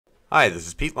Hi, this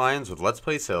is Pete Lyons with Let's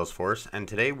Play Salesforce, and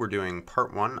today we're doing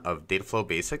part 1 of Dataflow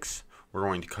Basics. We're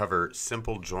going to cover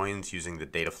simple joins using the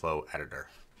Dataflow Editor.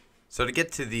 So to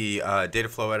get to the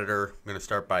Dataflow Editor, I'm going to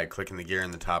start by clicking the gear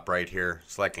in the top right here,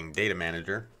 selecting Data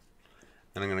Manager.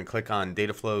 Then I'm going to click on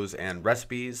Dataflows and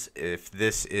Recipes. If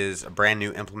this is a brand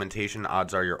new implementation,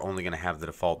 odds are you're only going to have the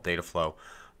default Dataflow.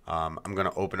 I'm going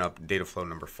to open up Dataflow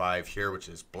number 5 here, which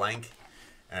is blank.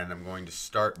 And I'm going to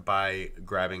start by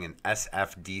grabbing an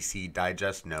SFDC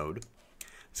digest node.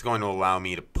 It's going to allow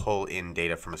me to pull in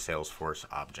data from a Salesforce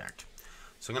object.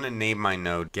 So I'm going to name my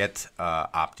node Get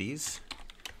Opties.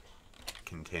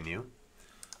 Continue.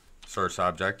 Source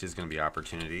object is going to be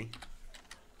Opportunity.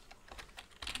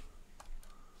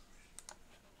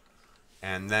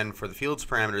 And then for the fields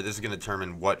parameter, this is going to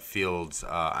determine what fields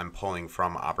I'm pulling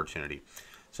from Opportunity.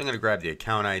 So I'm going to grab the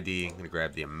account ID. I'm going to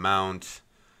grab the amount.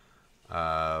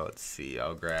 Let's see,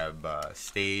 I'll grab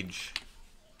stage,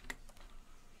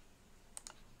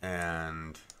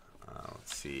 and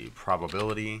let's see,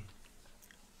 probability.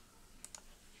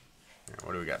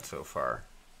 What do we got so far?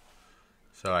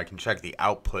 So I can check the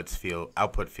output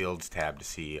fields tab to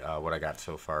see what I got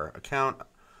so far. Account,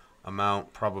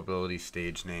 amount, probability,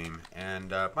 stage name,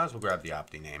 and might as well grab the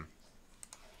opti name.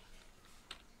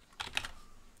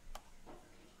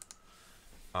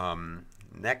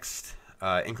 Next.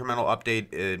 Incremental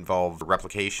update involved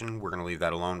replication. We're going to leave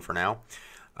that alone for now.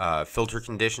 Filter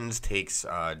conditions takes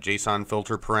JSON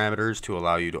filter parameters to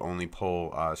allow you to only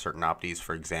pull certain opties.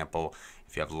 For example,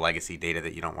 if you have legacy data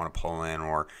that you don't want to pull in,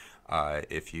 or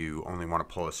if you only want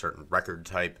to pull a certain record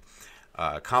type.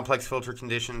 Complex filter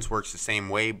conditions works the same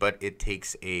way, but it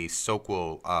takes a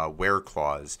SOQL where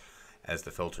clause as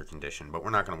the filter condition. But we're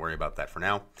not going to worry about that for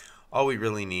now. All we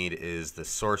really need is the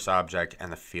source object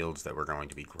and the fields that we're going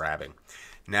to be grabbing.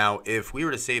 Now, if we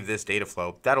were to save this data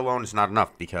flow, that alone is not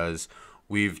enough because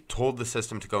we've told the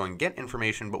system to go and get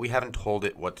information, but we haven't told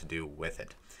it what to do with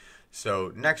it.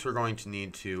 So next we're going to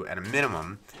need to, at a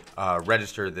minimum,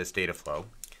 register this data flow.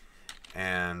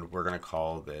 And we're going to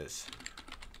call this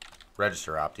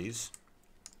register opties.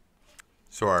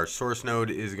 So our source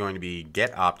node is going to be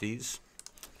get opties.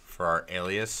 For our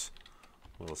alias,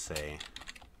 we'll say,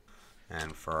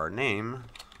 and for our name,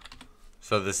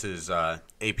 so this is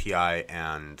API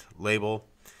and label.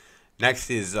 Next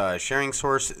is sharing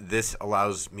source. This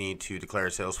allows me to declare a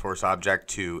Salesforce object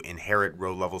to inherit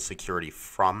row level security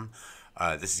from.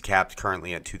 This is capped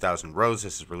currently at 2,000 rows.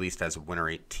 This is released as of Winter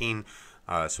 18.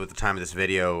 So at the time of this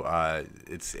video,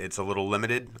 it's a little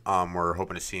limited. We're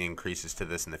hoping to see increases to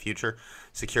this in the future.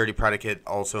 Security predicate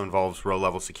also involves row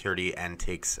level security and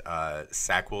takes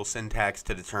SQL syntax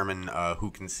to determine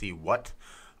who can see what.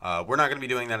 We're not going to be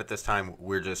doing that at this time.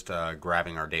 We're just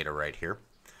grabbing our data right here.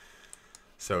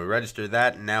 So we register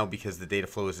that. Now, because the data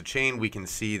flow is a chain, we can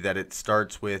see that it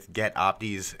starts with get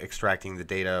opties, extracting the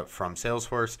data from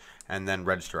Salesforce, and then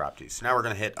register opties. So now we're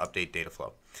going to hit update data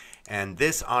flow. And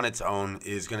this on its own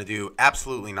is going to do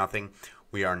absolutely nothing.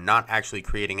 We are not actually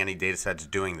creating any data sets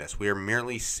doing this. We are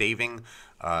merely saving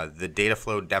the data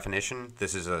flow definition.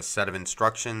 This is a set of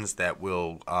instructions that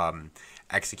will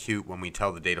execute when we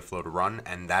tell the data flow to run,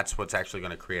 and that's what's actually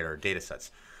going to create our data sets.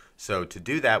 So to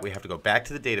do that, we have to go back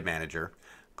to the data manager,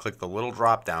 click the little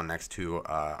drop down next to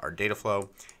our data flow,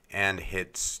 and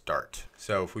hit start.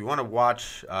 So if we want to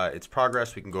watch its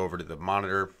progress, we can go over to the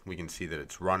monitor. We can see that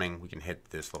it's running. We can hit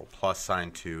this little plus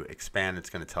sign to expand. It's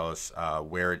going to tell us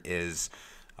where it is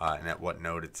and at what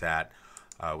node it's at.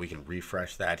 We can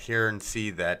refresh that here and see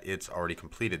that it's already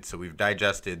completed. So we've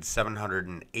digested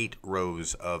 708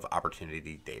 rows of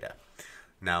opportunity data.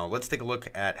 Now let's take a look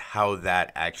at how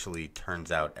that actually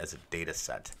turns out as a data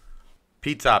set.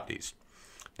 Pete's opties.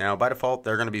 Now by default,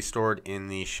 they're going to be stored in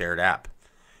the shared app.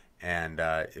 And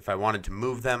if I wanted to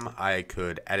move them, I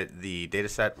could edit the data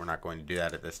set. We're not going to do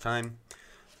that at this time.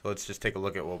 So let's just take a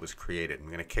look at what was created. I'm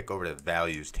going to kick over to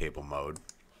values table mode.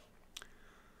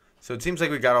 So it seems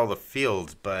like we got all the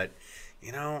fields, but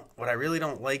you know, what I really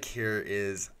don't like here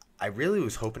is I really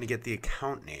was hoping to get the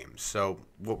account name. So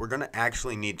what we're going to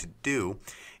actually need to do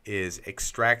is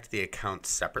extract the account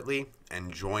separately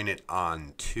and join it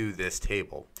on to this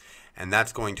table. And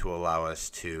that's going to allow us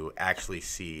to actually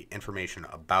see information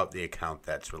about the account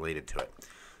that's related to it.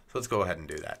 So let's go ahead and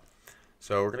do that.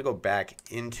 So we're going to go back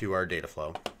into our data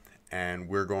flow, and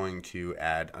we're going to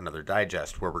add another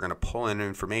digest where we're going to pull in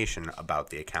information about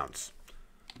the accounts.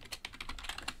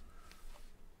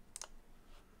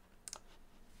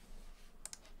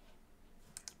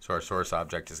 So our source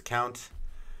object is account,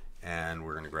 and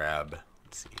we're going to grab,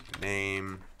 let's see,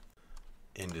 name,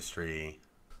 industry,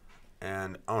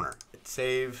 and owner. Hit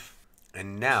save,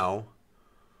 and now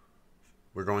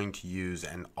we're going to use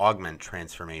an augment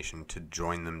transformation to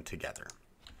join them together.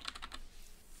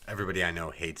 Everybody I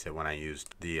know hates it when I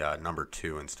used the number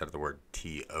 2 instead of the word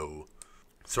TO.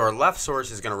 So our left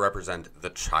source is going to represent the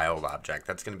child object.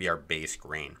 That's going to be our base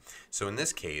grain. So in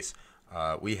this case,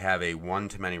 we have a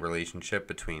one-to-many relationship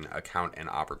between account and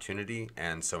opportunity.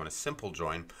 And so in a simple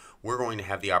join, we're going to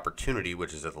have the opportunity,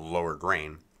 which is at the lower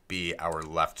grain, be our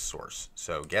left source.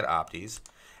 So get opties.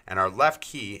 And our left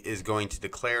key is going to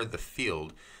declare the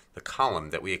field, the column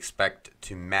that we expect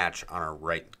to match on our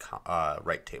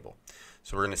right table.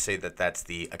 So we're going to say that that's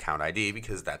the account ID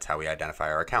because that's how we identify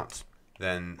our accounts.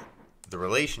 Then the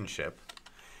relationship,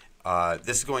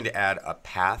 this is going to add a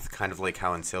path, kind of like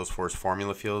how in Salesforce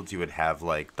formula fields you would have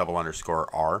like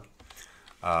 _R.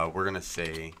 We're going to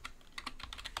say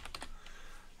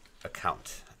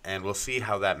account, and we'll see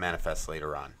how that manifests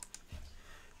later on.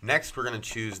 Next, we're going to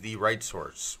choose the right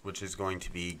source, which is going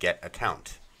to be get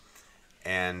account.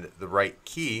 And the right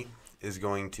key is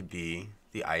going to be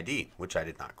the ID, which I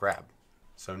did not grab.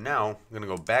 So now I'm going to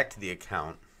go back to the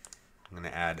account. I'm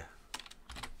going to add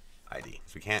ID.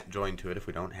 So we can't join to it if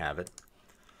we don't have it.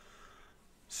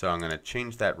 So I'm going to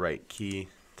change that right key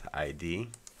to ID.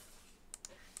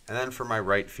 And then for my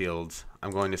right fields,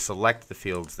 I'm going to select the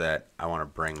fields that I want to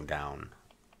bring down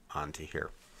onto here.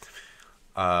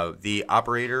 The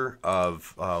operator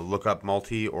of lookup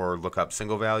multi or lookup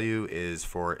single value is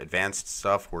for advanced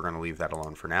stuff. We're going to leave that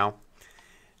alone for now.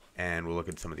 And we'll look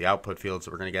at some of the output fields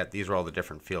that we're going to get. These are all the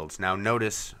different fields. Now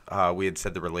notice we had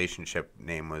said the relationship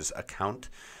name was account.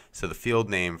 So the field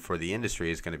name for the industry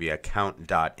is going to be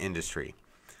account.industry.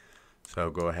 So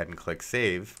go ahead and click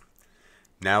save.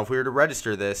 Now if we were to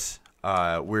register this,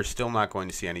 we're still not going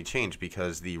to see any change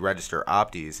because the register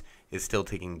opties is still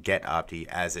taking get opti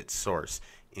as its source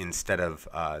instead of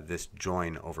this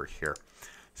join over here.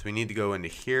 So we need to go into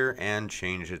here and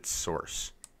change its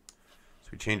source. So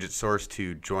we change its source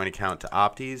to join account to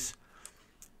opties.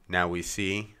 Now we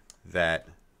see that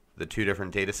the two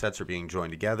different data sets are being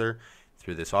joined together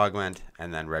through this augment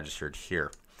and then registered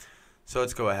here. So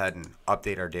let's go ahead and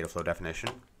update our Dataflow definition.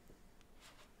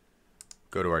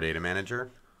 Go to our data manager,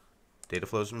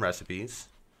 Dataflows and recipes,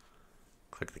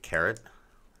 click the caret,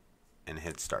 and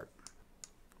hit start.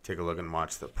 Take a look and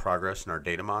watch the progress in our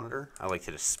data monitor. I like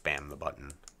to just spam the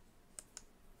button.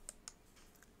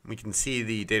 We can see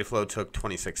the Dataflow took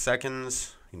 26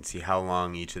 seconds. You can see how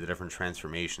long each of the different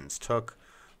transformations took.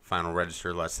 Final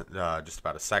register less than just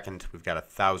about a second. We've got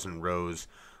 1,000 rows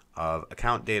of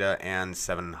account data and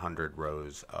 700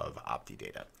 rows of opti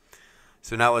data.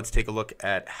 So now let's take a look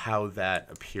at how that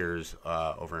appears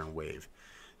over in Wave.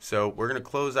 So we're going to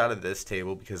close out of this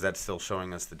table because that's still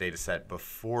showing us the data set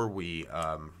before we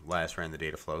last ran the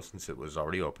Dataflow since it was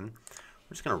already open.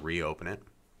 We're just going to reopen it.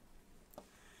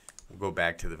 We'll go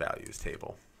back to the values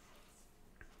table.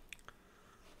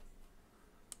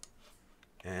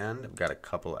 And I've got a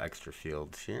couple extra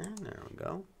fields here. There we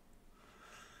go.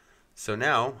 So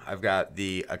now I've got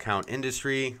the account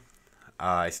industry.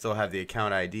 I still have the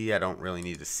account ID. I don't really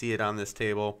need to see it on this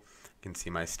table. You can see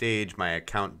my stage, my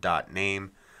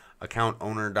account.name, account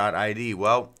owner.id.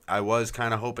 Well, I was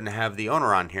kind of hoping to have the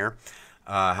owner on here.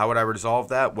 How would I resolve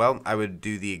that? Well, I would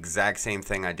do the exact same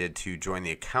thing I did to join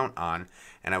the account on,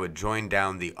 and I would join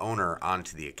down the owner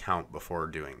onto the account before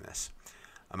doing this.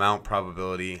 Amount,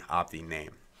 probability, opti,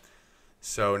 name.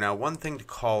 So now one thing to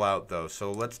call out though,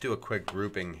 so let's do a quick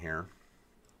grouping here,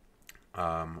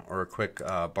 or a quick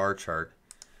bar chart,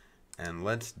 and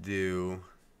let's do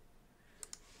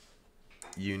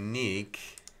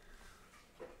unique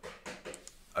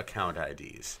account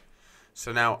IDs.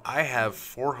 So now I have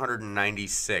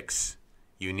 496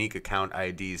 unique account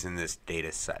IDs in this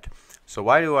data set. So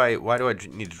why do I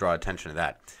need to draw attention to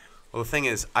that? Well, the thing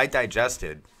is, I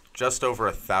digested just over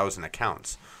 1,000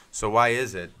 accounts. So why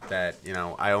is it that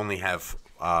I only have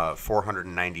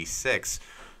 496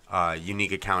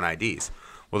 unique account IDs?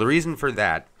 Well, the reason for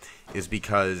that is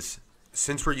because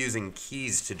since we're using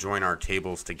keys to join our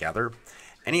tables together,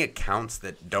 any accounts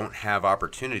that don't have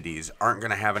opportunities aren't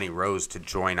going to have any rows to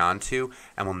join onto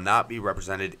and will not be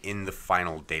represented in the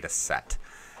final data set.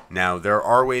 Now, there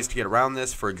are ways to get around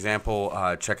this. For example,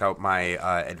 check out my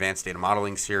advanced data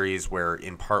modeling series where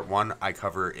in part 1 I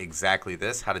cover exactly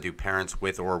this, how to do parents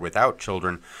with or without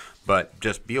children. But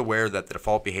just be aware that the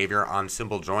default behavior on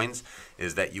simple joins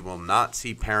is that you will not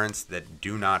see parents that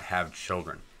do not have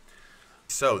children.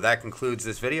 So that concludes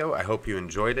this video. I hope you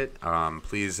enjoyed it.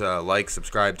 Please like,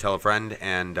 subscribe, tell a friend,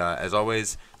 and as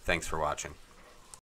always, thanks for watching.